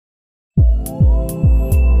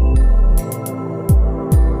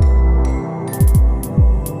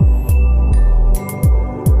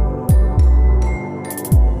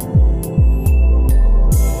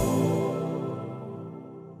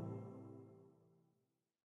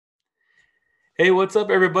Hey, what's up,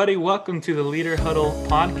 everybody? Welcome to the Leader Huddle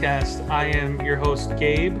podcast. I am your host,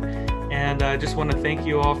 Gabe, and I just want to thank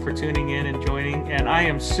you all for tuning in and joining. And I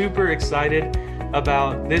am super excited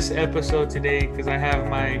about this episode today because I have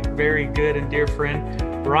my very good and dear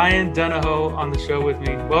friend, Ryan Dunahoe, on the show with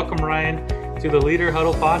me. Welcome, Ryan, to the Leader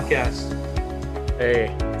Huddle podcast.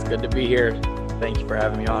 Hey, it's good to be here. Thank you for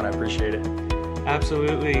having me on. I appreciate it.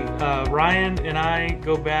 Absolutely. Ryan and I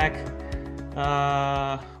go back,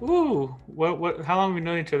 how long have we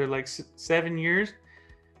known each other? Like 7 years?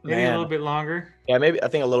 Maybe a little bit longer. Yeah, maybe I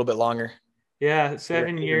think a little bit longer. Yeah,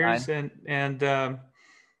 7 years. And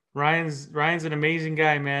Ryan's an amazing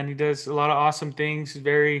guy, man. He does a lot of awesome things. He's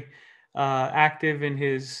very active in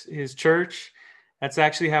his church. That's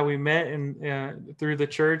actually how we met, and through the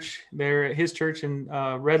church there at his church in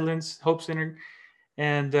Redlands Hope Center.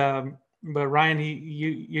 And but Ryan,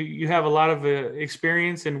 you have a lot of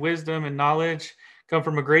experience and wisdom and knowledge. Come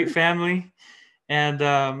from a great family, and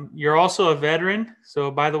you're also a veteran. So,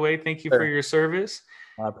 by the way, thank you for your service.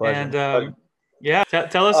 My pleasure. And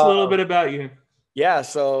tell us a little bit about you. Yeah,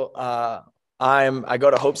 so I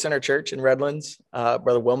go to Hope Center Church in Redlands,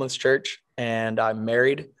 Brother Wilman's church, and I'm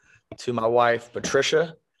married to my wife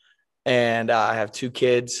Patricia, and I have two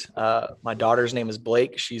kids. My daughter's name is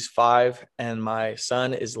Blake; she's 5, and my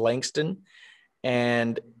son is Langston.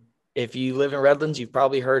 And if you live in Redlands, you've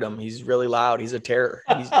probably heard him. He's really loud. He's a terror.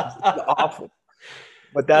 He's awful.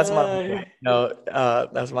 But that's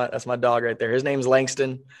that's my dog right there. His name's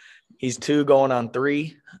Langston. He's 2 going on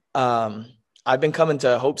 3. I've been coming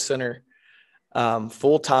to Hope Center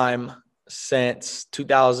full time since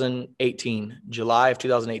 2018, July of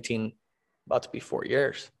 2018, about to be 4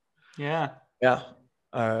 years. Yeah. Yeah.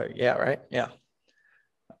 Right. Yeah.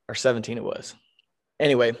 Or 17 it was.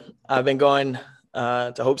 Anyway, I've been going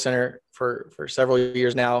to Hope Center for several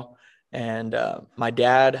years now. And my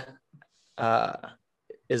dad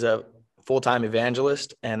is a full-time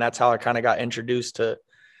evangelist. And that's how I kind of got introduced to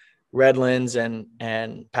Redlands and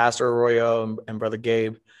Pastor Arroyo and Brother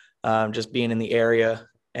Gabe, just being in the area.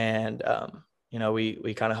 And,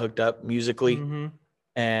 we kind of hooked up musically. Mm-hmm.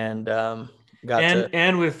 And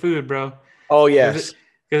and with food, bro. Oh, yes.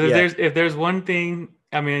 Because if there's one thing,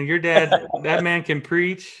 I mean, your dad, that man can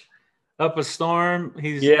preach up a storm.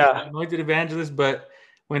 He's an anointed evangelist, but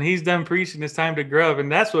when he's done preaching, it's time to grub.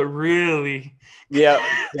 And that's what really,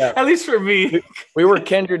 at least for me. We were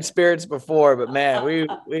kindred spirits before, but man, we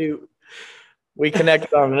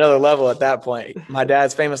connected on another level at that point. My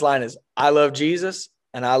dad's famous line is, I love Jesus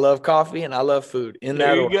and I love coffee and I love food.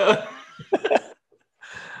 There you go.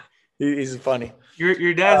 He's funny.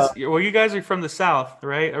 Your dad's you guys are from the South,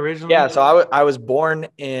 right? Originally? Yeah. So I was born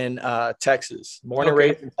in Texas, and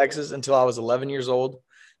raised in Texas until I was 11 years old.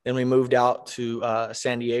 Then we moved out to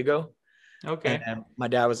San Diego. Okay. And my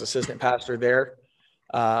dad was assistant pastor there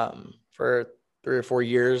for 3 or 4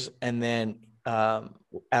 years. And then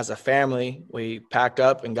as a family, we packed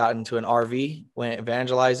up and got into an RV, went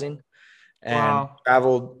evangelizing, and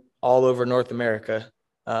traveled all over North America.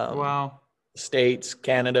 States,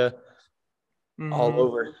 Canada, all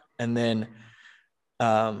over. And then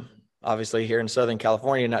obviously here in Southern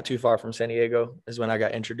California, not too far from San Diego, is when I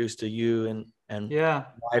got introduced to you, and my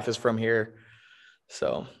wife is from here.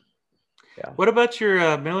 So what about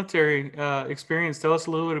your military experience? Tell us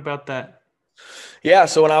a little bit about that. Yeah,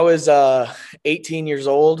 so when I was 18 years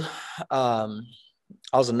old, I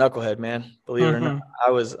was a knucklehead, man. Believe it or not, I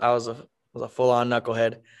was a full-on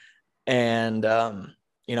knucklehead. And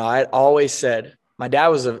I always said, my dad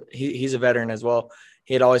he's a veteran as well.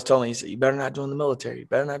 He had always told me, he said, you better not join the military. You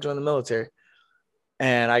better not join the military.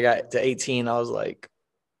 And I got to 18. I was like,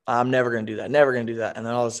 I'm never going to do that. Never going to do that. And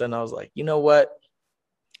then all of a sudden I was like, you know what?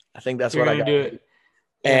 I think that's what I got to do.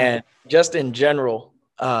 And just in general,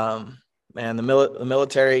 man, the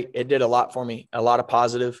military, it did a lot for me, a lot of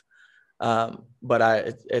positive. But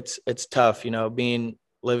it's tough, living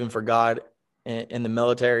for God in the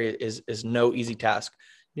military is no easy task.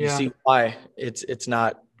 You see why it's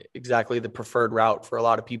not exactly the preferred route for a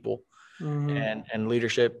lot of people, and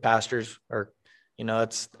leadership, pastors, or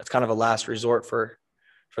it's kind of a last resort for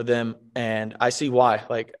them. And I see why.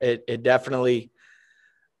 Like it definitely.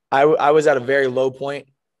 I was at a very low point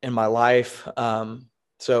in my life,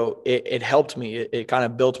 so it helped me. It kind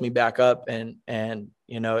of built me back up, and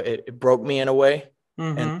it broke me in a way,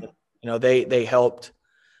 and they helped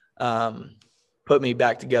put me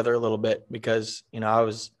back together a little bit, because I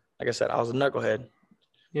was, like I said, I was a knucklehead.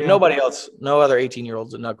 Nobody else, no other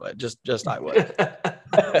 18-year-old's a knucklehead, just I was.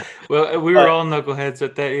 Well, we were all knuckleheads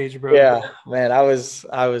at that age, bro. Yeah, man, I was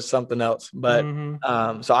something else. But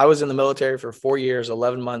so I was in the military for 4 years,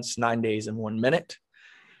 11 months, 9 days, and 1 minute.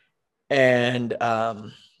 And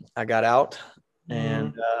I got out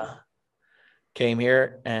and came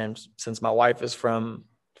here. And since my wife is from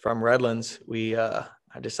Redlands,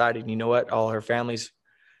 I decided, you know what, all her family's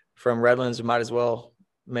from Redlands, we might as well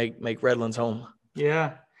make Redlands home.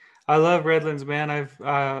 Yeah. I love Redlands, man.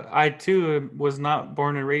 I too was not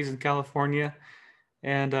born and raised in California,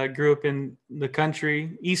 and grew up in the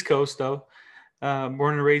country, East Coast though.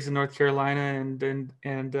 Born and raised in North Carolina,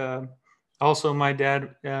 and also my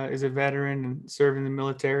dad is a veteran and served in the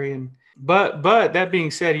military. And but that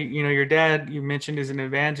being said, you know, your dad, you mentioned, is an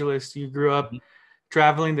evangelist. You grew up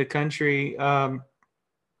traveling the country,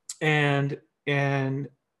 and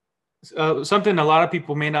something a lot of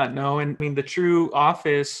people may not know. And I mean, the true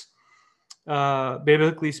office,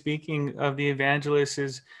 biblically speaking, of the evangelist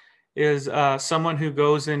is someone who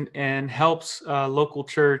goes in and helps local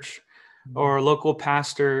church or local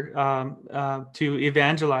pastor to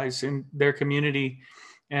evangelize in their community.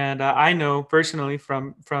 And I know personally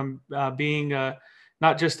from being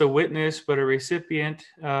not just a witness but a recipient,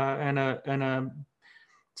 and a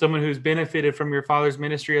someone who's benefited from your father's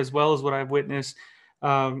ministry, as well as what I've witnessed,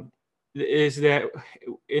 um, is that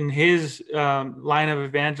in his line of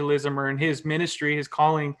evangelism, or in his ministry, his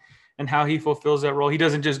calling, and how he fulfills that role, he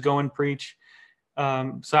doesn't just go and preach.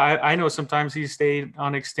 So I know sometimes he stayed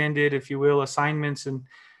on extended, if you will, assignments, and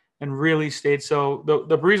really stayed. So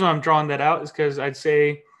the reason I'm drawing that out is because I'd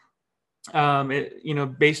say, you know,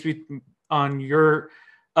 based on your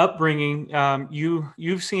upbringing,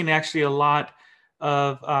 you've seen actually a lot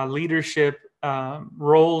of leadership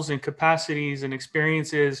roles and capacities and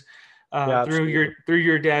experiences Yeah, through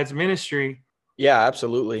your dad's ministry. Yeah,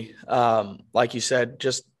 absolutely. Like you said,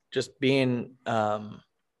 just being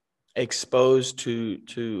exposed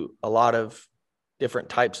to a lot of different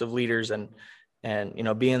types of leaders, and you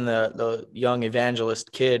know, being the young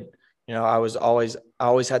evangelist kid, you know, I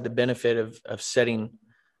always had the benefit of sitting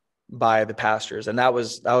by the pastors, and that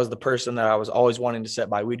was the person that I was always wanting to sit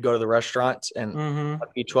by. We'd go to the restaurants, and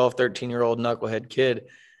I'd be 12, 13-year-old knucklehead kid,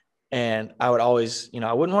 and I would always, you know,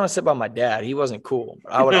 I wouldn't want to sit by my dad. He wasn't cool,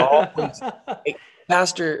 but I would always, hey,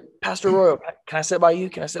 Pastor Royal, can I sit by you?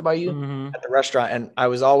 Can I sit by you at the restaurant? And I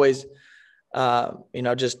was always, you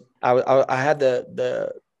know, just I had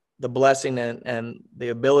the blessing and the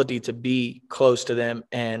ability to be close to them,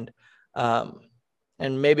 and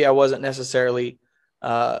maybe I wasn't necessarily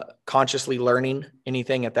consciously learning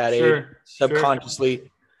anything at that age. Subconsciously,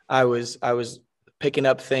 I was picking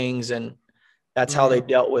up things, and that's how they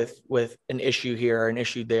dealt with an issue here or an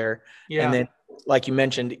issue there. Yeah. And then, like you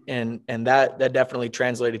mentioned, and that definitely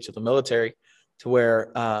translated to the military, to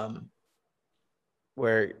where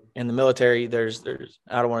in the military, there's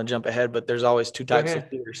I don't want to jump ahead, but there's always two types of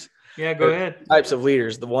leaders. Yeah, go ahead. Types of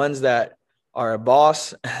leaders: the ones that are a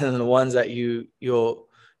boss, and the ones that you'll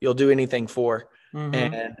do anything for.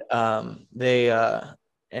 And they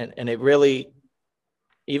and it really,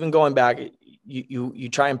 even going back, you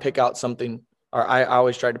try and pick out something, or I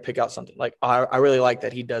always try to pick out something like, I really like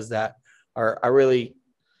that he does that, or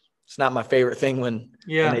it's not my favorite thing when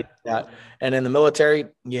they do that. And in the military,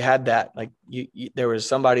 you had that, like you there was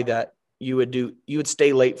somebody that you would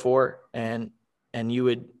stay late for, and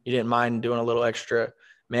you didn't mind doing a little extra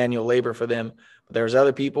manual labor for them. But there was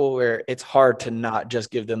other people where it's hard to not just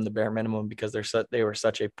give them the bare minimum, because they were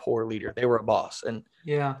such a poor leader. They were a boss, and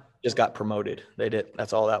just got promoted.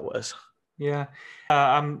 That's all that was. Yeah.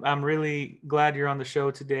 I'm really glad you're on the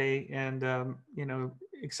show today, and you know,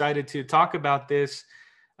 excited to talk about this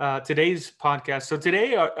today's podcast. So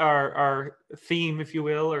today our theme, if you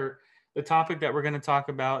will, or the topic that we're going to talk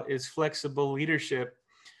about, is flexible leadership.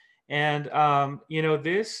 And you know,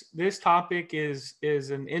 this topic is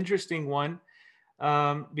an interesting one,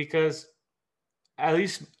 because, at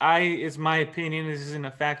least it's my opinion, this isn't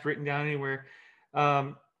a fact written down anywhere.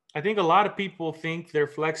 I think a lot of people think they're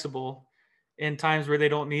flexible in times where they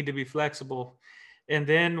don't need to be flexible, and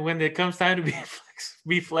then when it comes time to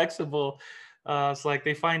be flexible, it's like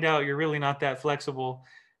they find out you're really not that flexible.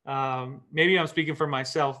 Maybe I'm speaking for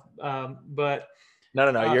myself, but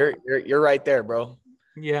no, you're right there, bro.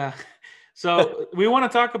 Yeah. So we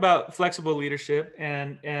want to talk about flexible leadership,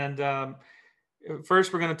 and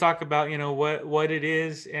first we're going to talk about, you know, what it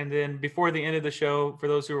is, and then before the end of the show, for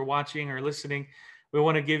those who are watching or listening, we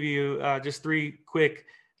want to give you just 3 quick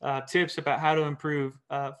tips about how to improve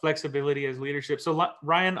flexibility as leadership. So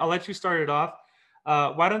Ryan, I'll let you start it off.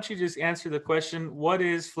 Why don't you just answer the question, what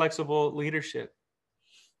is flexible leadership?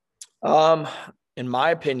 In my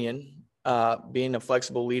opinion, being a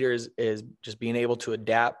flexible leader is just being able to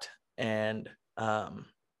adapt. And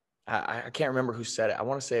I can't remember who said it. I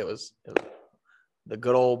want to say it was the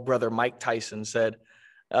good old brother Mike Tyson said,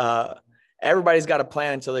 uh, everybody's got a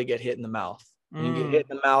plan until they get hit in the mouth. When you get hit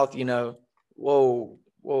in the mouth, you know, whoa.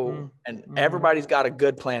 And everybody's got a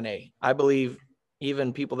good plan A. I believe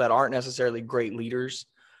even people that aren't necessarily great leaders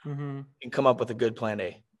can come up with a good plan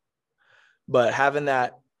A. But having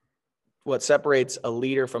that, what separates a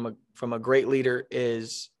leader from a great leader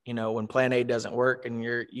is, you know, when plan A doesn't work and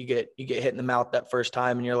you get hit in the mouth that first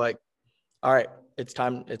time and you're like, all right, it's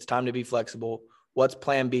time to be flexible. What's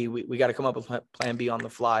plan B? We got to come up with plan B on the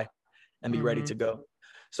fly and be ready to go.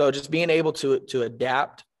 So just being able to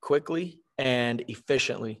adapt quickly and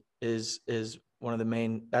efficiently is one of the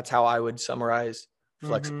main, that's how I would summarize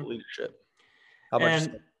flexible leadership. How about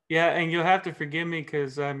you? Yeah, and you'll have to forgive me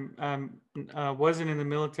because wasn't in the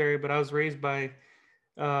military, but I was raised by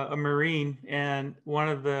a Marine, and one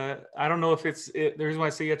of the, I don't know if the reason why I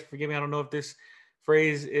say you have to forgive me, I don't know if this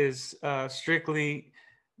phrase is strictly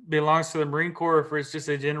belongs to the Marine Corps or if it's just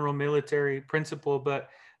a general military principle, but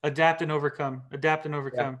adapt and overcome.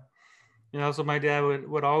 Yeah. You know, that's what my dad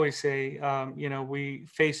would always say. You know, we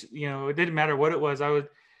face, you know, it didn't matter what it was. I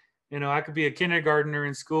could be a kindergartner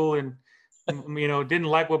in school and, you know, didn't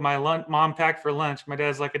like what my mom packed for lunch. My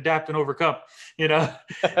dad's like, adapt and overcome, you know,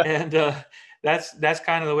 and that's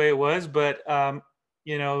kind of the way it was. But,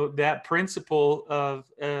 you know, that principle of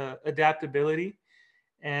adaptability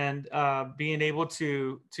and being able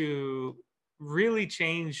to really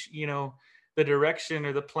change, you know, the direction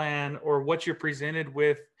or the plan or what you're presented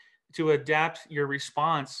with to adapt your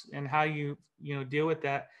response and how you know, deal with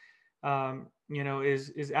that, you know,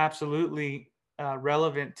 is absolutely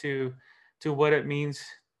relevant to what it means,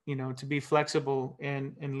 you know, to be flexible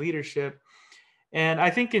in leadership. And I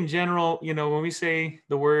think in general, you know, when we say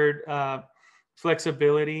the word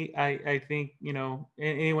flexibility, I think, you know,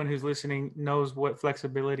 anyone who's listening knows what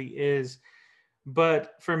flexibility is.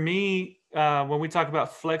 But for me, when we talk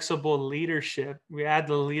about flexible leadership, we add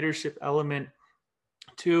the leadership element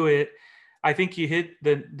to it. I think you hit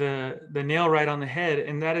the nail right on the head,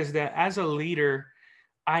 and that is that as a leader,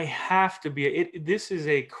 I have to be. This is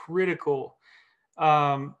a critical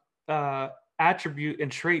um, attribute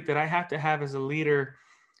and trait that I have to have as a leader,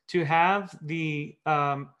 to have the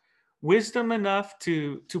wisdom enough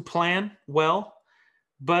to plan well,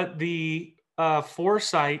 but the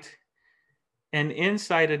foresight and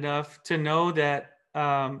insight enough to know that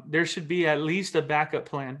there should be at least a backup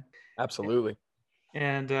plan. Absolutely.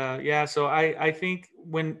 And yeah, so I think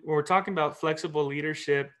when we're talking about flexible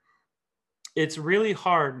leadership, it's really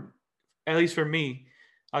hard, at least for me.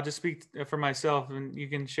 I'll just speak for myself and you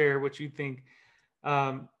can share what you think.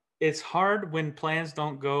 It's hard when plans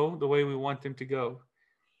don't go the way we want them to go.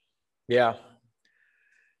 Yeah.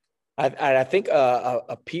 I think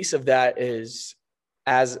a piece of that is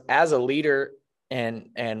as a leader,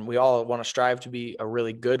 and we all want to strive to be a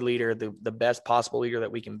really good leader, the best possible leader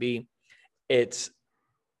that we can be.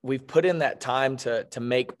 We've put in that time to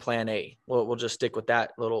make plan A. We'll just stick with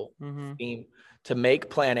that little theme, to make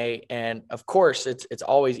plan A. And of course it's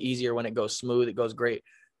always easier when it goes smooth, it goes great,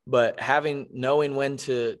 but knowing when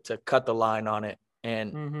to cut the line on it.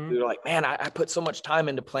 And we were like, man, I put so much time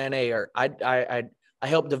into plan A, or I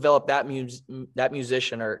helped develop that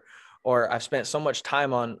musician, or I've spent so much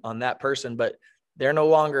time on that person, but they're no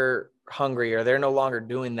longer hungry, or they're no longer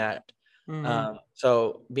doing that.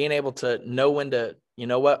 So being able to know when to, you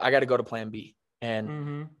know what, I got to go to plan B.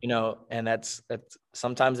 And, you know, and that's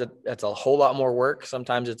sometimes that's a whole lot more work.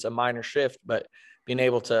 Sometimes it's a minor shift, but being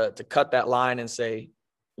able to cut that line and say,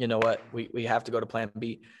 you know what, we have to go to plan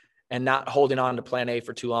B, and not holding on to plan A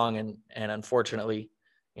for too long. And unfortunately,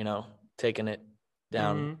 you know, taking it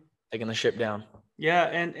down, taking the ship down. Yeah.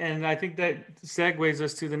 And I think that segues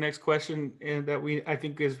us to the next question, and that I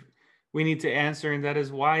think we need to answer. And that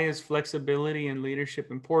is, why is flexibility in leadership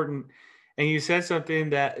important? And you said something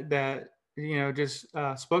that, you know, just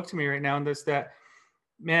spoke to me right now. And that's that,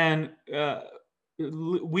 man,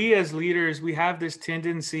 we as leaders, we have this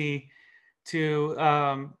tendency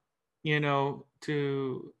to, you know,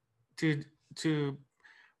 to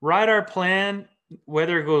write our plan,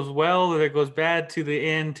 whether it goes well, whether it goes bad, to the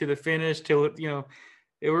end, to the finish, till it, you know,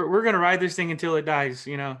 we're going to ride this thing until it dies,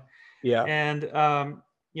 you know? Yeah. And,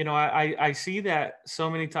 you know, I see that so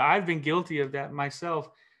many times. I've been guilty of that myself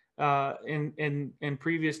in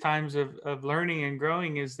previous times of learning and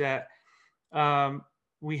growing, is that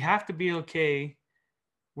we have to be okay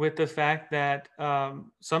with the fact that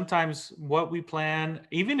sometimes what we plan,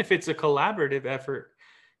 even if it's a collaborative effort,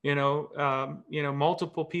 you know,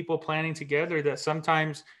 multiple people planning together, that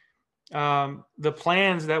sometimes the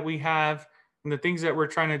plans that we have and the things that we're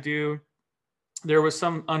trying to do, there was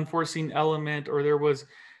some unforeseen element, or there was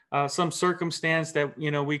some circumstance that,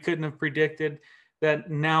 you know, we couldn't have predicted, that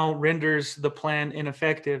now renders the plan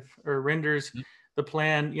ineffective, or renders the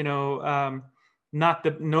plan, it's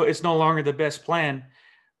no longer the best plan.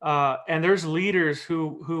 And there's leaders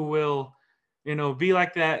who will, be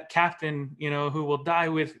like that captain, who will die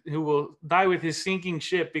with his sinking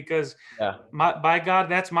ship, because by God,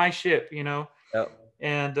 that's my ship, Yep.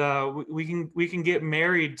 and we can get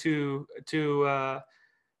married to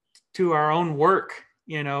our own work,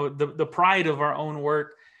 the pride of our own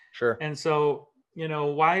work. Sure. And so,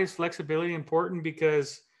 why is flexibility important?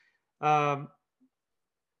 Because, um,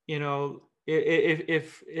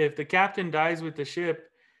 if the captain dies with the ship,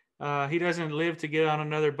 he doesn't live to get on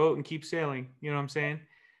another boat and keep sailing. You know what I'm saying?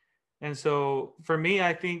 And so, for me,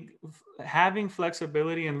 I think having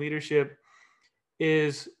flexibility in leadership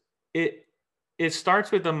is it. It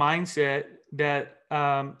starts with the mindset that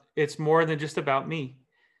it's more than just about me.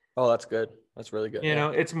 Oh, that's good. That's really good.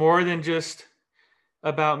 It's more than just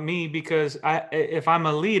about me, because if I'm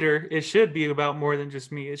a leader, it should be about more than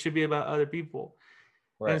just me. It should be about other people.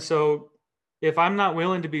 Right. And so if I'm not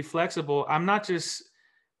willing to be flexible, I'm not just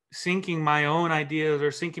sinking my own ideas or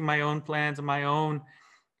sinking my own plans and my own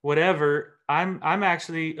whatever. I'm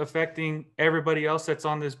actually affecting everybody else that's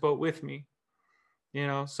on this boat with me.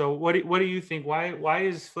 So what do you think? Why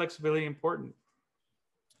is flexibility important?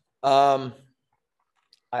 I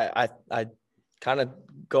kind of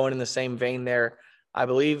going in the same vein there. I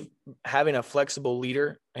believe having a flexible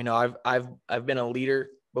leader, I've been a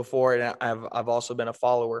leader before, and I've also been a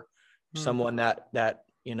follower, someone that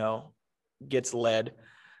gets led.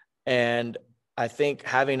 And I think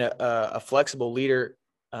having a flexible leader,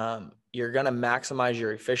 you're going to maximize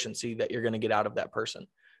your efficiency that you're going to get out of that person,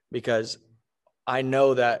 because I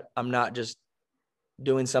know that I'm not just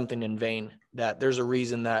doing something in vain, that there's a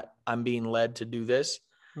reason that I'm being led to do this.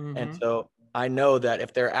 Mm-hmm. And so I know that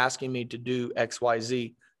if they're asking me to do X, Y,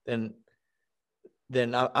 Z, then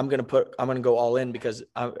I'm going to go all in, because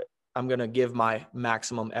I'm going to give my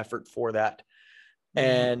maximum effort for that.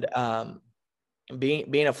 Mm-hmm. And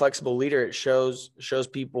being a flexible leader, it shows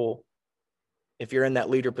people, if you're in that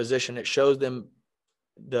leader position, it shows them,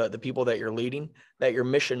 the people that you're leading, that you're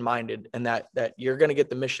mission minded, and that you're going to get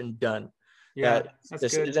the mission done. Yeah, that's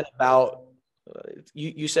this good. Isn't about,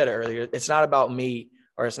 you said it earlier, it's not about me,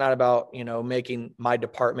 or it's not about, making my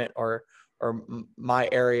department or my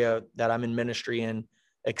area that I'm in ministry in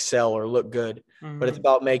excel or look good. Mm-hmm. But it's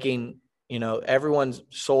about making, everyone's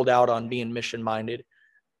sold out on being mission minded.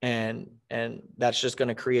 And that's just going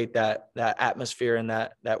to create that atmosphere and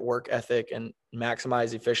that work ethic, and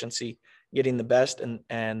maximize efficiency, getting the best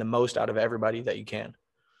and the most out of everybody that you can.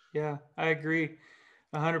 Yeah, I agree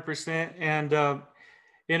 100%. And,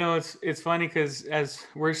 it's funny, because as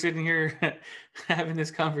we're sitting here having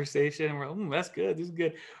this conversation, we're, that's good. This is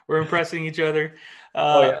good. We're impressing each other.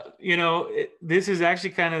 This is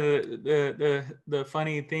actually kind of the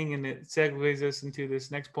funny thing, and it segues us into this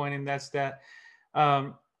next point. And that's that,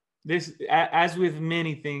 this, as with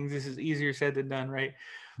many things, this is easier said than done, right?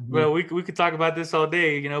 Mm-hmm. Well, we could talk about this all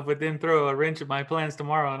day, but then throw a wrench in my plans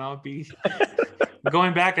tomorrow, and I'll be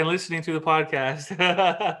going back and listening to the podcast.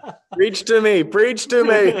 Preach to me.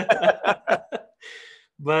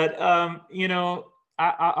 But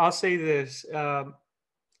I'll say this: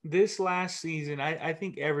 this last season, I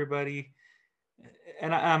think everybody,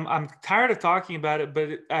 and I'm tired of talking about it,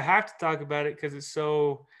 but I have to talk about it because it's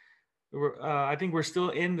so. I think we're still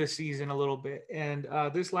in the season a little bit, and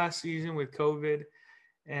this last season with COVID,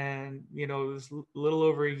 and it was a little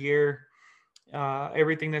over a year.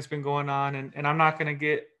 Everything that's been going on, and I'm not going to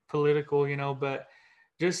get political, but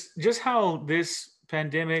just how this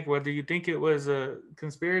pandemic, whether you think it was a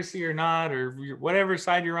conspiracy or not, or whatever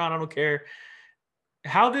side you're on, I don't care,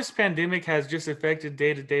 how this pandemic has just affected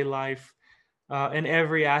day-to-day life, in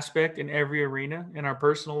every aspect, in every arena, in our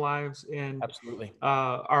personal lives, in absolutely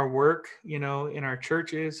our work, in our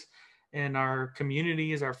churches, in our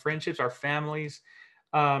communities, our friendships, our families.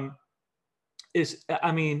 I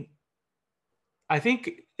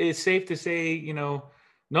think it's safe to say,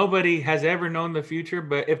 nobody has ever known the future,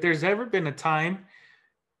 but if there's ever been a time,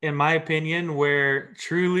 in my opinion, where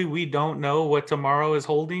truly we don't know what tomorrow is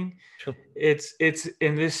holding, it's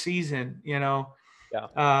in this season, Yeah.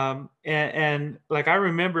 And like, I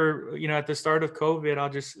remember, at the start of COVID, I'll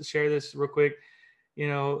just share this real quick,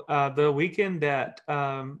 the weekend that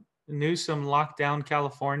Newsom locked down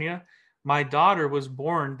California, my daughter was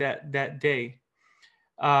born that day.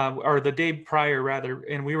 Or the day prior rather,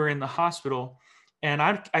 and we were in the hospital, and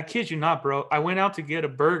I kid you not, bro, I went out to get a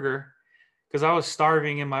burger because I was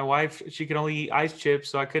starving, and my wife, she could only eat ice chips,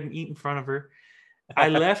 so I couldn't eat in front of her. I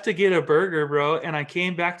left to get a burger, bro, and I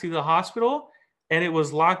came back to the hospital, and it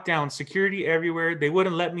was locked down, security everywhere. They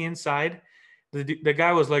wouldn't let me inside. The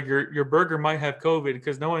guy was like, your burger might have COVID,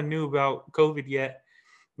 because no one knew about COVID yet.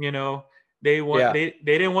 You know, they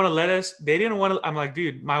didn't want to let us. They didn't want to. I'm like,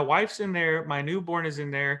 dude, my wife's in there. My newborn is in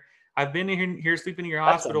there. I've been here sleeping in your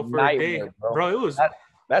hospital for a day, bro.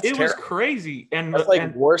 That's it was crazy. And that's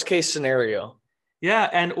like worst case scenario. Yeah,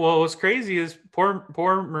 and what was crazy is poor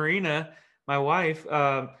Marina, my wife.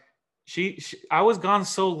 She I was gone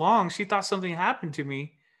so long, she thought something happened to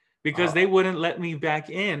me, because they wouldn't let me back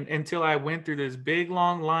in until I went through this big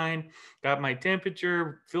long line, got my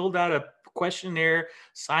temperature, filled out a questionnaire,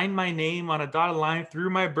 signed my name on a dotted line, threw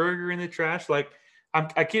my burger in the trash. Like,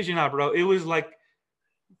 I kid you not, bro. It was like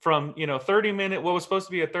from 30-minute, what was supposed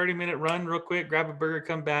to be a 30-minute run, real quick, grab a burger,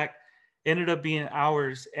 come back, ended up being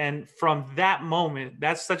hours. And from that moment,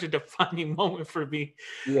 that's such a defining moment for me.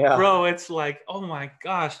 Yeah, bro. It's like, oh my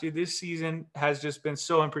gosh, dude, this season has just been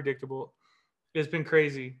so unpredictable. It's been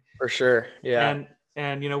crazy. For sure. Yeah.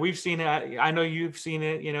 And we've seen it. I know you've seen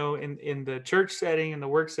it, in the church setting and the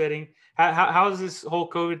work setting. How's this whole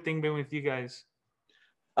COVID thing been with you guys?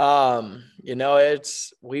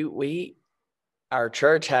 It's our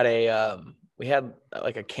church had we had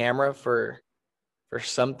like a camera for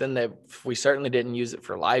something that we certainly didn't use it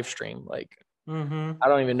for live stream. Like, I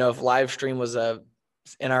don't even know if live stream was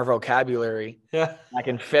in our vocabulary. Yeah. Like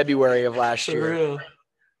in February of last year. Real.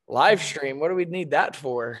 Live stream, what do we need that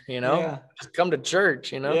for? Yeah. Just come to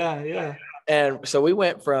church, Yeah. And so we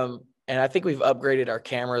went from, and I think we've upgraded our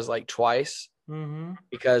cameras like twice,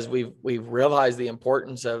 because we've realized the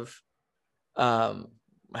importance of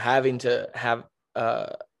having to have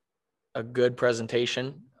a good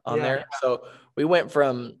presentation on there. So we went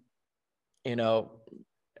from,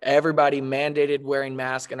 everybody mandated wearing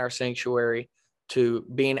masks in our sanctuary to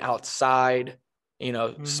being outside,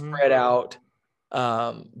 spread out,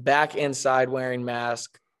 back inside wearing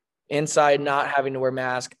mask, inside not having to wear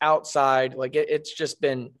mask, outside. Like it's just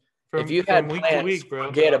been, if you've had week plans, to week, bro,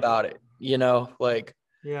 forget about it. Like,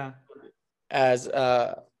 yeah. As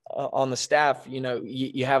on the staff,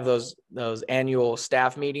 you have those annual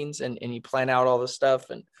staff meetings, and you plan out all the stuff,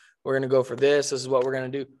 and we're going to go for this. This is what we're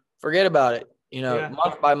going to do. Forget about it,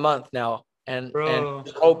 month by month now. And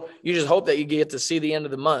you just hope that you get to see the end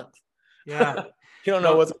of the month. Yeah. You don't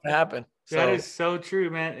know what's going to happen. That is so true,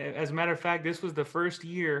 man. As a matter of fact, this was the first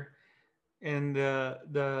year in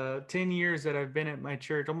the 10 years that I've been at my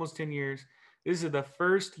church, almost 10 years. This is the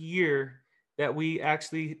first year that we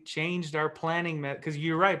actually changed our planning because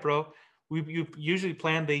you're right, bro. You usually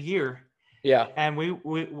plan the year. Yeah. And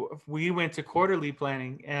we went to quarterly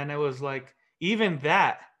planning, and it was like, even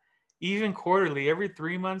quarterly, every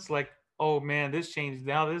 3 months, like, oh man, this changed.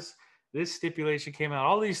 Now this stipulation came out.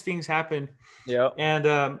 All these things happened. Yeah. And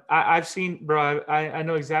I've seen, bro, I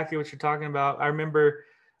know exactly what you're talking about. I remember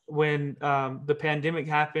when the pandemic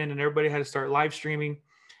happened and everybody had to start live streaming.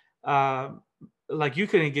 Like, you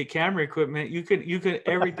couldn't get camera equipment. You could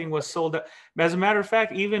everything was sold out. As a matter of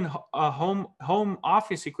fact, even home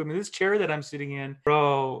office equipment, this chair that I'm sitting in,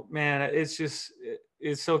 bro, man, it's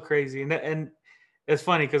so crazy. And it's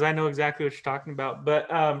funny because I know exactly what you're talking about.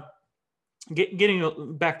 But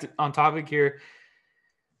getting back on topic here,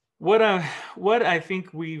 what I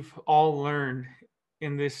think we've all learned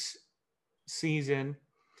in this season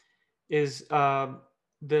is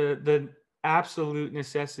the absolute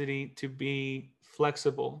necessity to be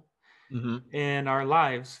flexible in our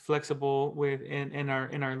lives, flexible in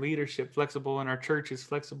our leadership, flexible in our churches,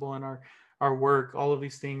 flexible in our work, all of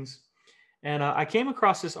these things. And I came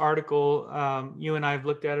across this article. You and I have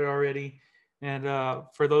looked at it already, and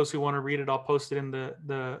for those who want to read it, I'll post it in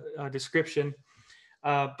the description.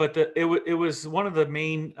 But it was one of the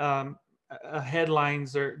main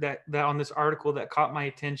headlines that on this article that caught my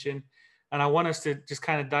attention, and I want us to just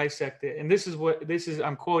kind of dissect it. And this is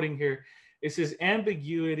I'm quoting here. It says,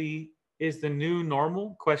 ambiguity is the new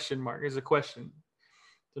normal? ? Is a question.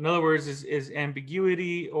 In other words, is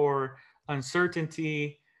ambiguity or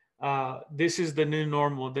uncertainty, this is the new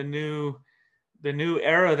normal, the new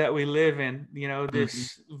era that we live in,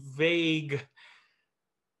 this vague,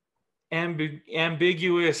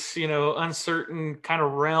 ambiguous, uncertain kind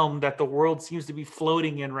of realm that the world seems to be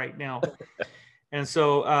floating in right now. And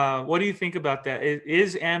so what do you think about that?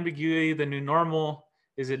 Is ambiguity the new normal?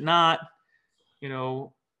 Is it not?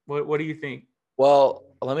 What do you think? Well,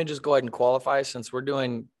 let me just go ahead and qualify, since we're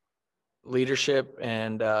doing leadership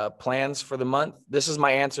and plans for the month. This is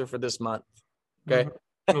my answer for this month. Okay.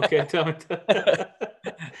 Okay. Tell me.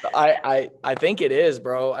 I think it is,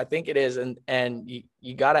 bro. I think it is. And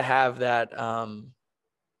you got to have that,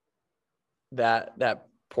 that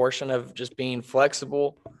portion of just being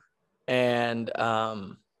flexible and,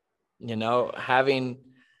 you know, having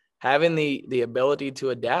the ability to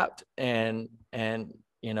adapt and,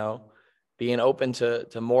 you know, being open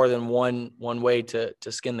to more than one way to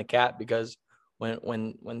skin the cat, because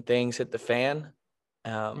when things hit the fan,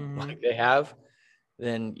 like they have,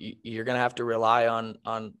 then you're going to have to rely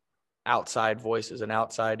on outside voices and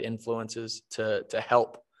outside influences to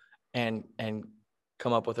help and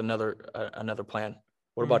come up with another plan.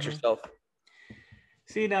 What about yourself?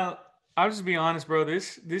 See, now I'll just be honest, bro.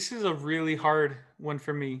 This is a really hard one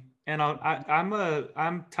for me, and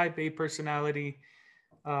I'm type A personality.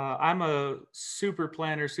 I'm a super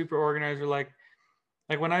planner, super organizer. Like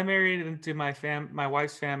when I married into my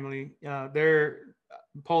wife's family, they're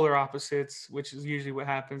polar opposites, which is usually what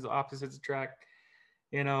happens. The opposites attract,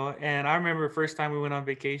 you know. And I remember first time we went on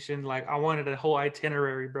vacation, like I wanted a whole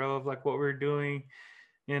itinerary, bro, of like what we were doing.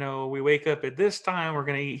 You know, we wake up at this time, we're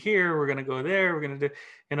gonna eat here, we're gonna go there, we're gonna do,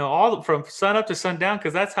 you know, all from sun up to sundown,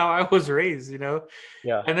 because that's how I was raised, you know.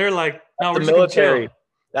 Yeah. And they're like, no, That's we're the just gonna military. chill.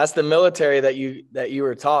 That's the military that you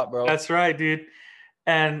were taught, bro. That's right, dude.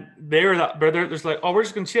 And they were brother, just like, oh, we're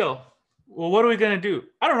just gonna chill. Well, what are we gonna do?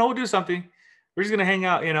 I don't know. We'll do something. We're just gonna hang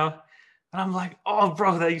out, you know. And I'm like, oh,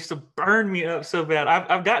 bro, that used to burn me up so bad.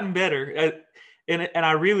 I've gotten better, and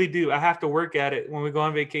I really do. I have to work at it when we go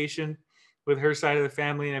on vacation with her side of the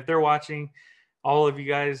family. And if they're watching, all of you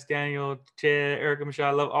guys, Daniel, Chad, Erica, Michelle,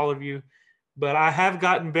 I love all of you. But I have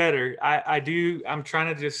gotten better. I do. I'm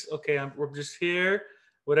trying to just okay. We're just here.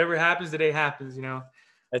 Whatever happens today happens, you know.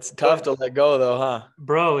 It's tough to let go, though, huh?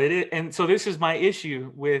 Bro, it is. And so this is my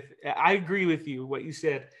issue with. I agree with you what you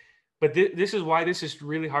said, but this is why this is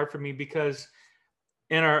really hard for me, because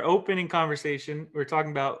in our opening conversation, we're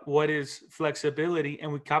talking about what is flexibility,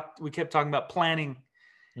 and we kept talking about planning,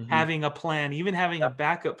 having a plan, even having a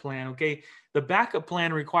backup plan. Okay, the backup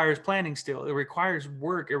plan requires planning. Still, it requires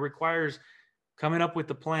work. It requires coming up with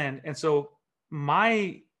the plan. And so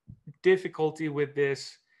my difficulty with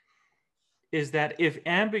this is that if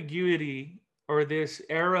ambiguity or this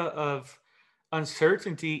era of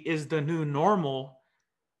uncertainty is the new normal,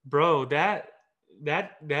 bro, that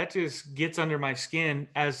just gets under my skin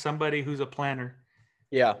as somebody who's a planner.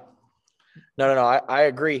 Yeah. No. I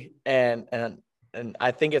agree. And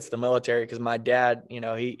I think it's the military, because my dad, you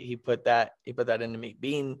know, he put that into me,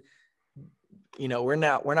 being, you know, we're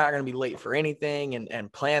not going to be late for anything,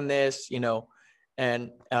 and plan this, you know.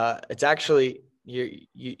 And it's actually,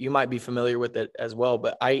 you might be familiar with it as well,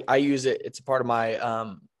 but I use it. It's a part of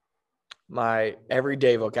my my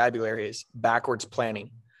everyday vocabulary is backwards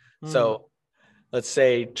planning. So let's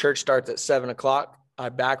say church starts at 7:00. I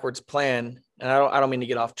backwards plan, and I don't mean to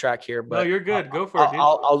get off track here, but no, you're good. Go for it, dude.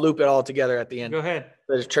 I'll loop it all together at the end. Go ahead.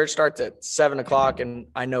 The church starts at 7:00, and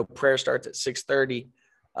I know prayer starts at 6:30.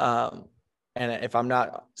 And if I'm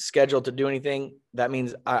not scheduled to do anything, that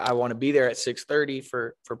means I want to be there at 6:30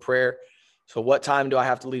 for prayer. So what time do I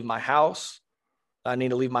have to leave my house? I need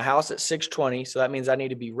to leave my house at 6:20. So that means I need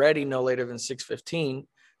to be ready no later than 6:15.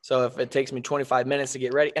 So if it takes me 25 minutes to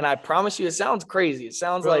get ready, and I promise you, it sounds crazy. It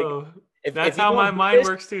sounds like that's how my mind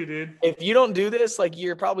works too, dude. If you don't do this, like,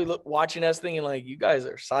 you're probably watching us thinking like, you guys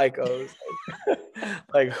are psychos.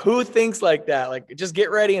 Like, who thinks like that? Like, just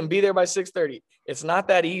get ready and be there by 6:30. It's not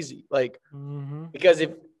that easy. Like, because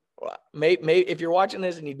if you're watching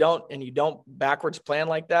this and you don't backwards plan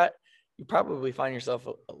like that, you probably find yourself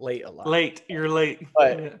late a lot. You're late.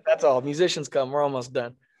 But that's all. Musicians come. We're almost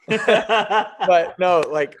done. But no,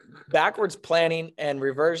 like, backwards planning and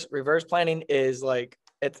reverse planning is like,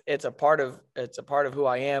 it's a part of who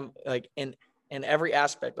I am, like, in every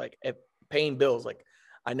aspect. Like, paying bills, like,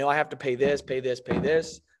 I know I have to pay this,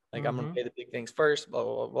 like, I'm gonna pay the big things first, blah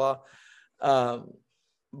blah blah blah.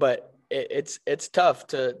 But it's tough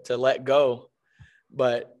to let go,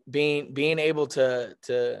 but being able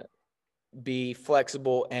to be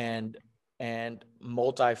flexible and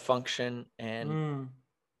multifunction,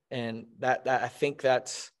 and that I think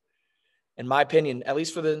that's, in my opinion, at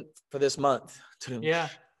least for this month. Yeah.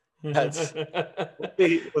 That's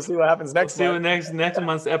we'll see what happens next month. We'll see what next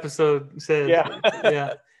month's episode says.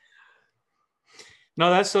 Yeah. No,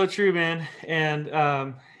 that's so true, man. And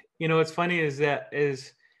you know, what's funny is that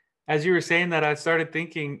as you were saying that, I started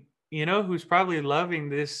thinking, you know, who's probably loving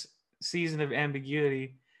this season of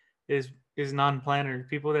ambiguity is non-planner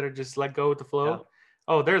people that are just let go with the flow. Yeah.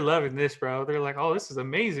 Oh, they're loving this, bro. They're like, oh, this is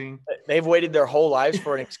amazing. They've waited their whole lives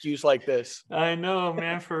for an excuse like this. I know,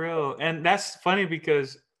 man, for real. And that's funny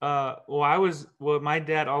because what my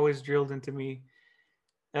dad always drilled into me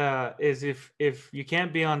is if you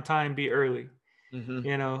can't be on time, be early.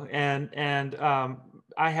 You know, and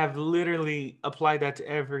I have literally applied that to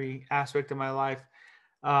every aspect of my life.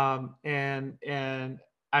 And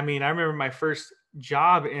I mean, I remember my first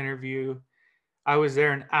job interview. I was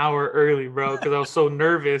there an hour early, bro, because I was so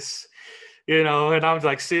nervous, and I was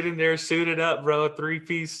like sitting there suited up, bro,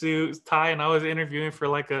 3-piece suit, tie, and I was interviewing for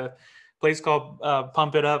like a place called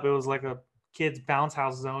Pump It Up. It was like a kids bounce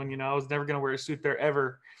house zone. I was never gonna wear a suit there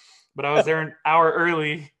ever, but I was there an hour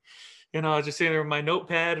early. I was just sitting there with my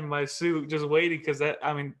notepad and my suit, just waiting because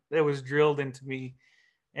it was drilled into me,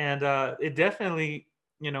 and it definitely,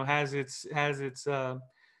 has its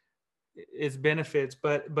benefits.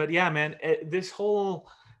 But yeah, man, this whole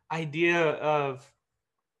idea of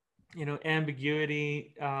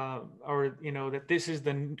ambiguity, or that this is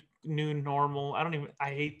the new normal. I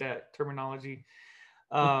hate that terminology.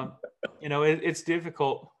 It's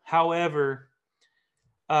difficult. However,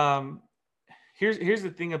 um, here's the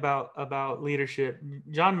thing about leadership.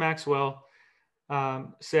 John Maxwell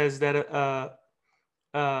says that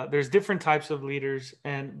there's different types of leaders,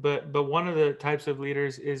 but one of the types of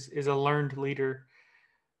leaders is a learned leader.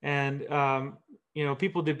 And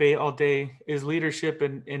people debate all day: is leadership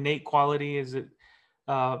an innate quality? Is it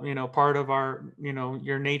part of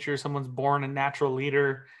your nature? Someone's born a natural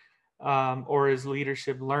leader, or is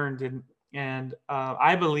leadership learned? And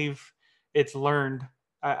I believe it's learned.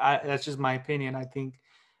 That's just my opinion. I think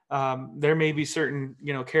there may be certain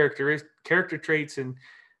character traits and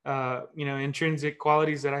intrinsic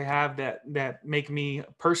qualities that I have that make me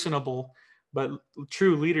personable, but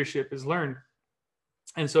true leadership is learned.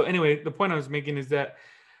 And so anyway, the point I was making is that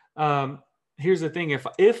here's the thing: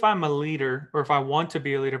 if I'm a leader, or if I want to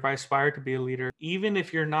be a leader, if I aspire to be a leader, even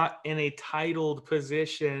if you're not in a titled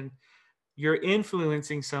position, you're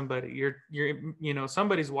influencing somebody.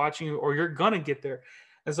 Somebody's watching you, or you're gonna get there.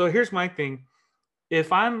 And so here's my thing: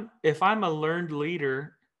 if I'm a learned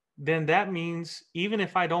leader, then that means even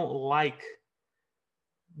if I don't like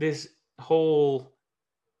this whole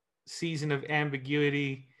season of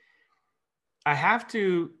ambiguity, I have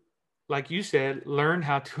to, like you said, learn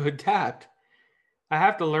how to adapt. I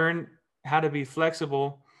have to learn how to be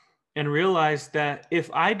flexible and realize that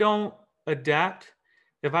if I don't adapt,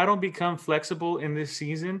 if I don't become flexible in this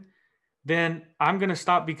season, then I'm going to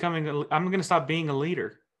stop being a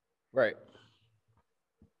leader. Right.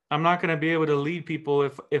 I'm not going to be able to lead people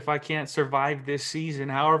if I can't survive this season,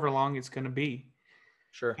 however long it's going to be.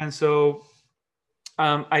 Sure. And so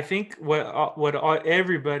I think what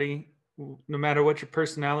everybody, no matter what your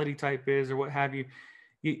personality type is or what have you,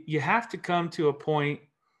 you have to come to a point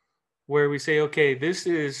where we say, okay, this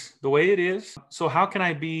is the way it is. So how can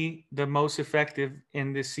I be the most effective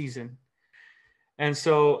in this season? And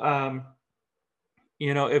so,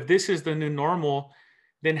 if this is the new normal,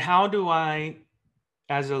 then how do I,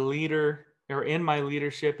 as a leader, or in my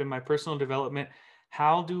leadership, in my personal development,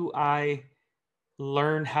 how do I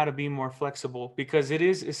learn how to be more flexible? Because it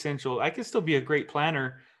is essential. I can still be a great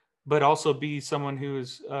planner, but also be someone who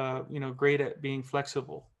is, great at being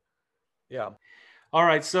flexible. Yeah. All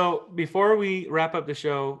right. So before we wrap up the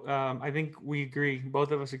show, I think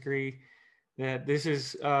both of us agree that this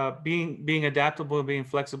is being adaptable and being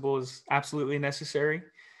flexible is absolutely necessary,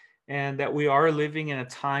 and that we are living in a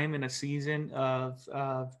time and a season of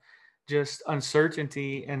just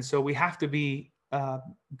uncertainty, and so we have to be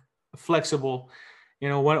flexible.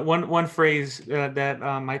 One phrase that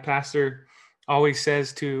my pastor always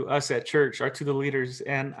says to us at church, or to the leaders,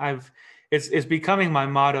 and it's becoming my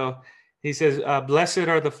motto. He says, "Blessed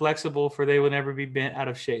are the flexible, for they will never be bent out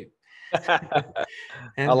of shape."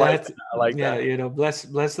 And I like yeah, that.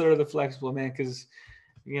 blessed are the flexible, man, because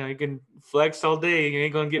you can flex all day, you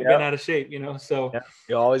ain't gonna get bent out of shape. So Yeah.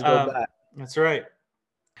 You always go back. that's right.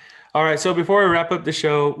 All right. So before we wrap up the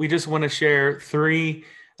show, we just want to share 3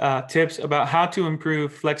 tips about how to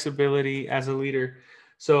improve flexibility as a leader.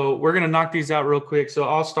 So we're going to knock these out real quick. So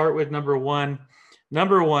I'll start with number one.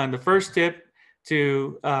 Number one, the first tip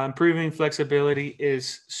to improving flexibility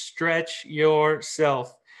is stretch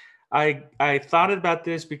yourself. I thought about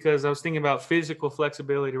this because I was thinking about physical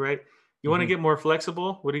flexibility, right? You want to get more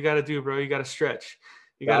flexible? What do you got to do, bro? You got to stretch.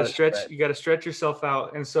 You got to stretch. You got to stretch yourself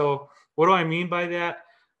out. And so, what do I mean by that?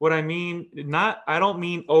 What I mean, I don't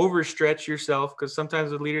mean overstretch yourself, because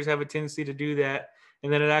sometimes the leaders have a tendency to do that,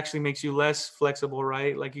 and then it actually makes you less flexible,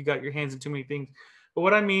 right? Like you got your hands in too many things. But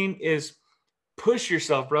what I mean is push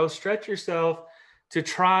yourself, bro. Stretch yourself to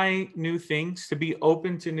try new things, to be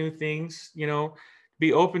open to new things,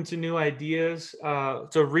 be open to new ideas,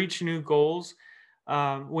 to reach new goals.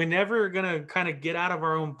 We're never going to kind of get out of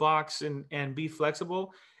our own box and be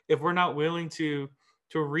flexible if we're not willing to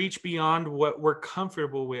reach beyond what we're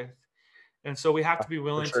comfortable with. And so we have to be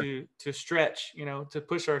willing sure. to stretch, to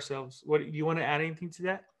push ourselves. What, you want to add anything to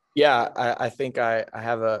that? Yeah, I think I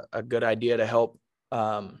have a good idea to help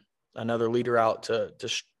another leader out to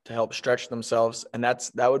help stretch themselves, and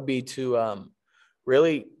that would be to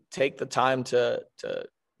really take the time to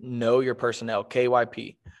know your personnel.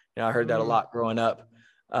 KYP. I heard that a lot growing up,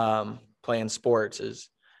 playing sports. Is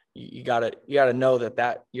you gotta know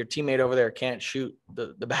that your teammate over there can't shoot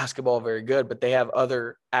the basketball very good, but they have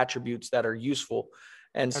other attributes that are useful.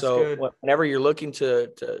 And That's so good. whenever you're looking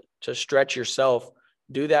to stretch yourself,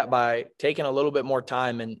 do that by taking a little bit more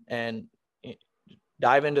time and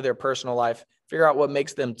dive into their personal life, figure out what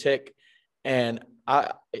makes them tick. And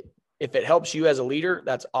if it helps you as a leader,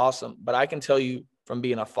 that's awesome. But I can tell you from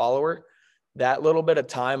being a follower, that little bit of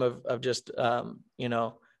time of just,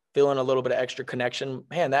 feeling a little bit of extra connection,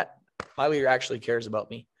 man, that my leader actually cares about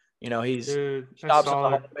me. He stops in the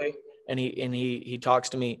hallway and he talks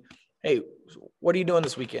to me. Hey, what are you doing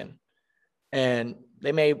this weekend? And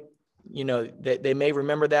they may, they may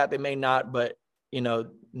remember that, they may not, but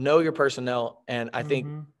know your personnel. And I think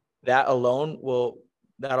that alone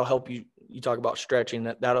that'll help you. You talk about stretching,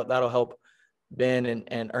 that'll help Ben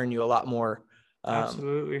and earn you a lot more,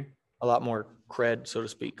 absolutely, a lot more cred, so to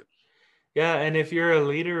speak. Yeah, and if you're a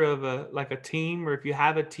leader of a team, or if you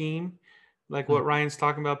have a team, like what Ryan's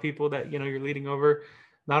talking about, people that you're leading over,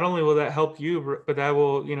 not only will that help you, but that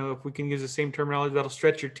will, if we can use the same terminology, that'll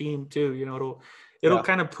stretch your team too. It'll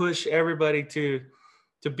kind of push everybody to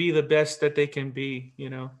be the best that they can be.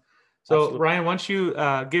 So absolutely. Ryan, why don't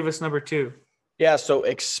you give us number 2? Yeah, so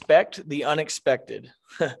expect the unexpected.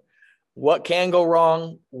 What can go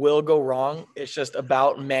wrong will go wrong. It's just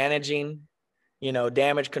about managing,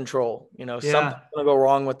 damage control. Something's going to go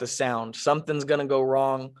wrong with the sound. Something's going to go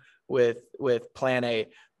wrong with plan A,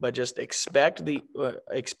 but just expect the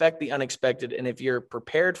unexpected. And if you're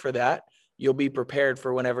prepared for that, you'll be prepared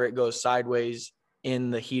for whenever it goes sideways in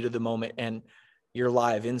the heat of the moment and you're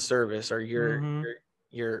live in service, or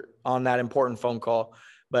you're on that important phone call.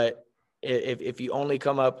 But if you only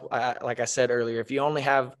come up, like I said earlier, if you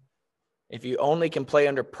only can play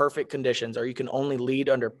under perfect conditions, or you can only lead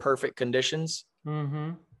under perfect conditions,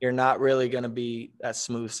 you're not really going to be that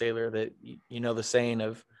smooth sailor. That the saying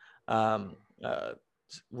of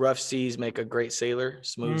rough seas make a great sailor,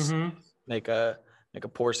 smooth seas make a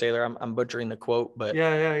poor sailor. I'm butchering the quote, but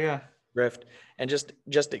yeah. Drift. And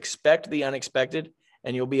just expect the unexpected,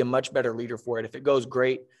 and you'll be a much better leader for it. If it goes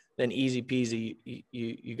great, then easy peasy,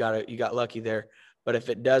 you got lucky there. But if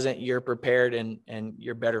it doesn't, you're prepared and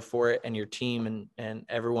you're better for it, and your team and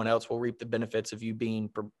everyone else will reap the benefits of you being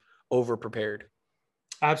over prepared.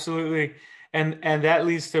 Absolutely. And that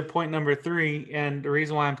leads to point number 3. And the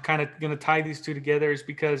reason why I'm kind of going to tie these two together is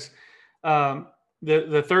because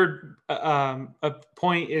the third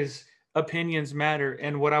point is opinions matter.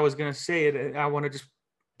 And what I was going to say, and I want to just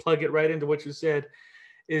plug it right into what you said,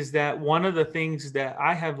 is that one of the things that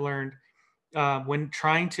I have learned when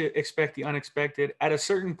trying to expect the unexpected, at a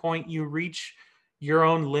certain point, you reach your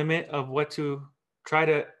own limit of what to try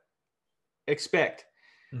to expect.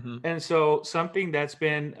 And so something that's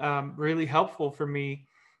been really helpful for me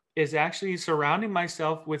is actually surrounding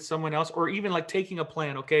myself with someone else, or even like taking a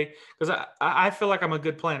plan. Okay. Because I feel like I'm a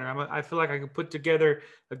good planner. I feel like I can put together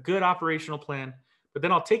a good operational plan, but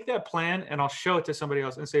then I'll take that plan and I'll show it to somebody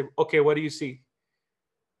else and say, okay, what do you see?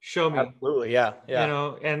 Show me. Absolutely. Yeah.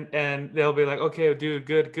 And they'll be like, okay, dude,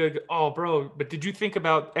 good. Oh, bro, but did you think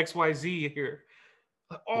about XYZ here?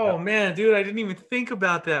 Oh man, dude, I didn't even think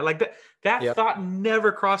about that. Like that thought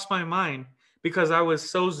never crossed my mind because I was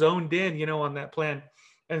so zoned in, on that plan.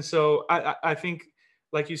 And so I think,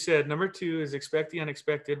 like you said, number 2 is expect the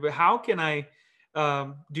unexpected. But how can I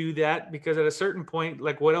do that? Because at a certain point,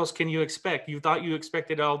 like, what else can you expect? You thought you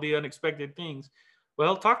expected all the unexpected things.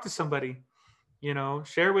 Well, talk to somebody.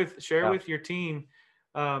 Share with your team.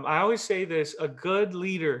 I always say this: a good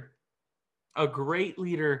leader, a great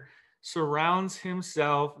leader, surrounds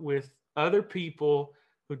himself with other people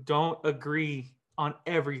who don't agree on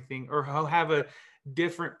everything or who have a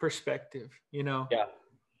different perspective. Yeah.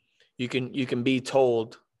 You can be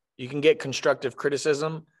told, you can get constructive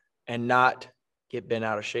criticism and not get bent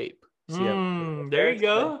out of shape. There you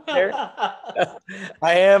go. I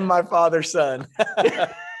am my father's son.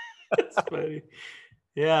 That's funny.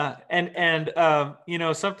 Yeah. And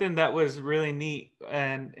something that was really neat,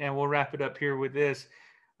 and we'll wrap it up here with this.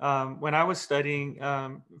 When I was studying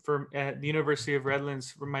at the University of Redlands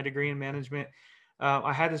for my degree in management,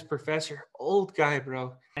 I had this professor, old guy,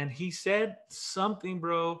 bro, and he said something,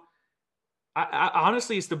 bro. I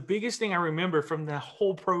honestly, it's the biggest thing I remember from the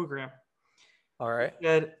whole program. All right.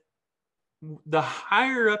 That the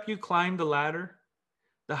higher up you climb the ladder,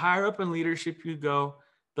 the higher up in leadership you go,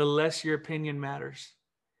 the less your opinion matters.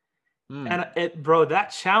 And bro, that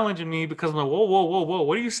challenged me because I'm like, whoa, whoa, whoa, whoa.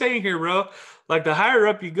 What are you saying here, bro? Like the higher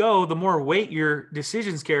up you go, the more weight your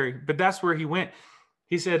decisions carry. But that's where he went.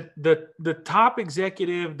 He said the top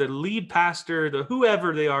executive, the lead pastor, the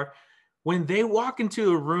whoever they are, when they walk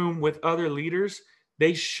into a room with other leaders,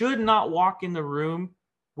 they should not walk in the room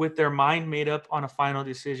with their mind made up on a final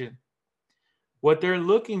decision. What they're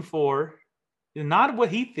looking for, not what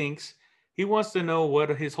he thinks, he wants to know what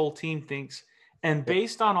his whole team thinks. And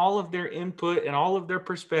based on all of their input and all of their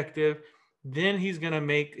perspective, then he's going to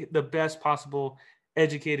make the best possible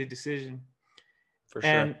educated decision. For sure.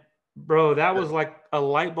 And bro, that was like a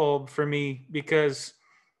light bulb for me because,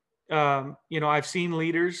 I've seen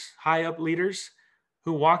leaders, high up leaders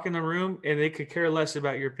who walk in the room and they could care less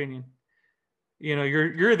about your opinion.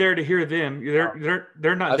 You're there to hear them.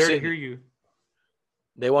 They're not there to hear you.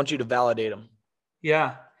 They want you to validate them.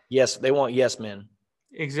 Yeah. Yes. They want yes men.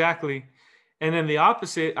 Exactly. And then the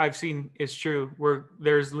opposite I've seen is true, where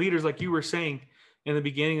there's leaders like you were saying in the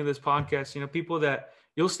beginning of this podcast, people that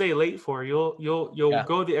you'll stay late for, you'll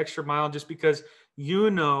go the extra mile just because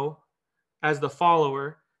as the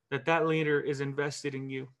follower that leader is invested in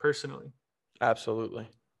you personally. Absolutely.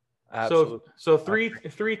 So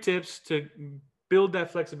three tips to build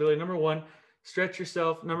that flexibility. Number 1, stretch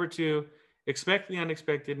yourself. Number 2, expect the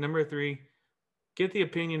unexpected. Number 3, get the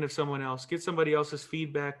opinion of someone else. Get somebody else's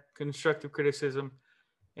feedback, constructive criticism,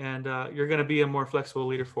 and you're going to be a more flexible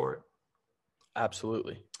leader for it.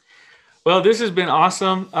 Absolutely. Well, this has been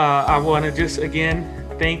awesome. I want to just, again,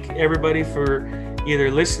 thank everybody for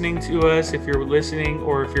either listening to us, if you're listening,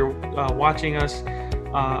 or if you're watching us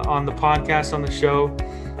on the podcast, on the show.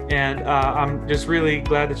 And I'm just really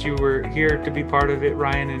glad that you were here to be part of it,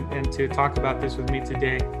 Ryan, and to talk about this with me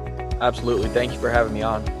today. Absolutely. Thank you for having me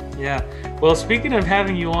on. Yeah. Well, speaking of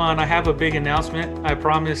having you on, I have a big announcement I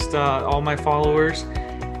promised all my followers.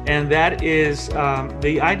 And that is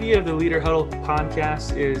the idea of the Leader Huddle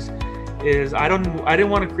podcast is I didn't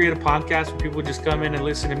want to create a podcast where people just come in and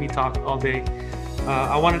listen to me talk all day.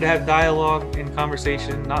 I wanted to have dialogue and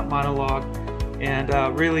conversation, not monologue, and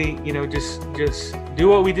really, just do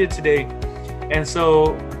what we did today. And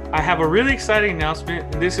so I have a really exciting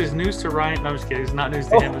announcement. This is news to Ryan. No, I'm just kidding. It's not news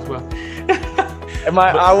to him as well.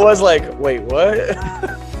 I was like, wait, what?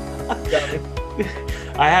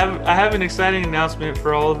 I have an exciting announcement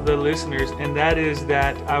for all of the listeners, and that is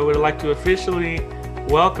that I would like to officially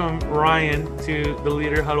welcome Ryan to the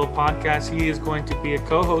Leader Huddle podcast. He is going to be a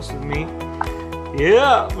co-host with me.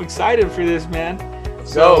 Yeah, I'm excited for this, man.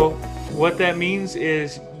 So what that means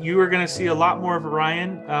is you are going to see a lot more of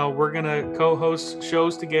Ryan. We're going to co-host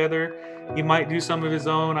shows together. He might do some of his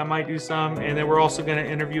own. I might do some. And then we're also going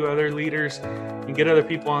to interview other leaders and get other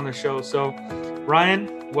people on the show. So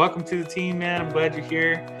Ryan, welcome to the team, man. I'm glad you're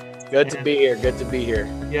here. Good to be here.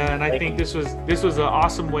 Yeah, and I think this was an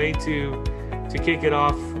awesome way to kick it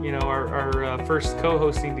off, our first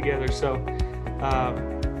co-hosting together. So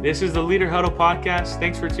this is the Leader Huddle podcast.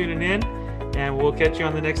 Thanks for tuning in, and we'll catch you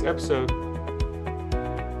on the next episode.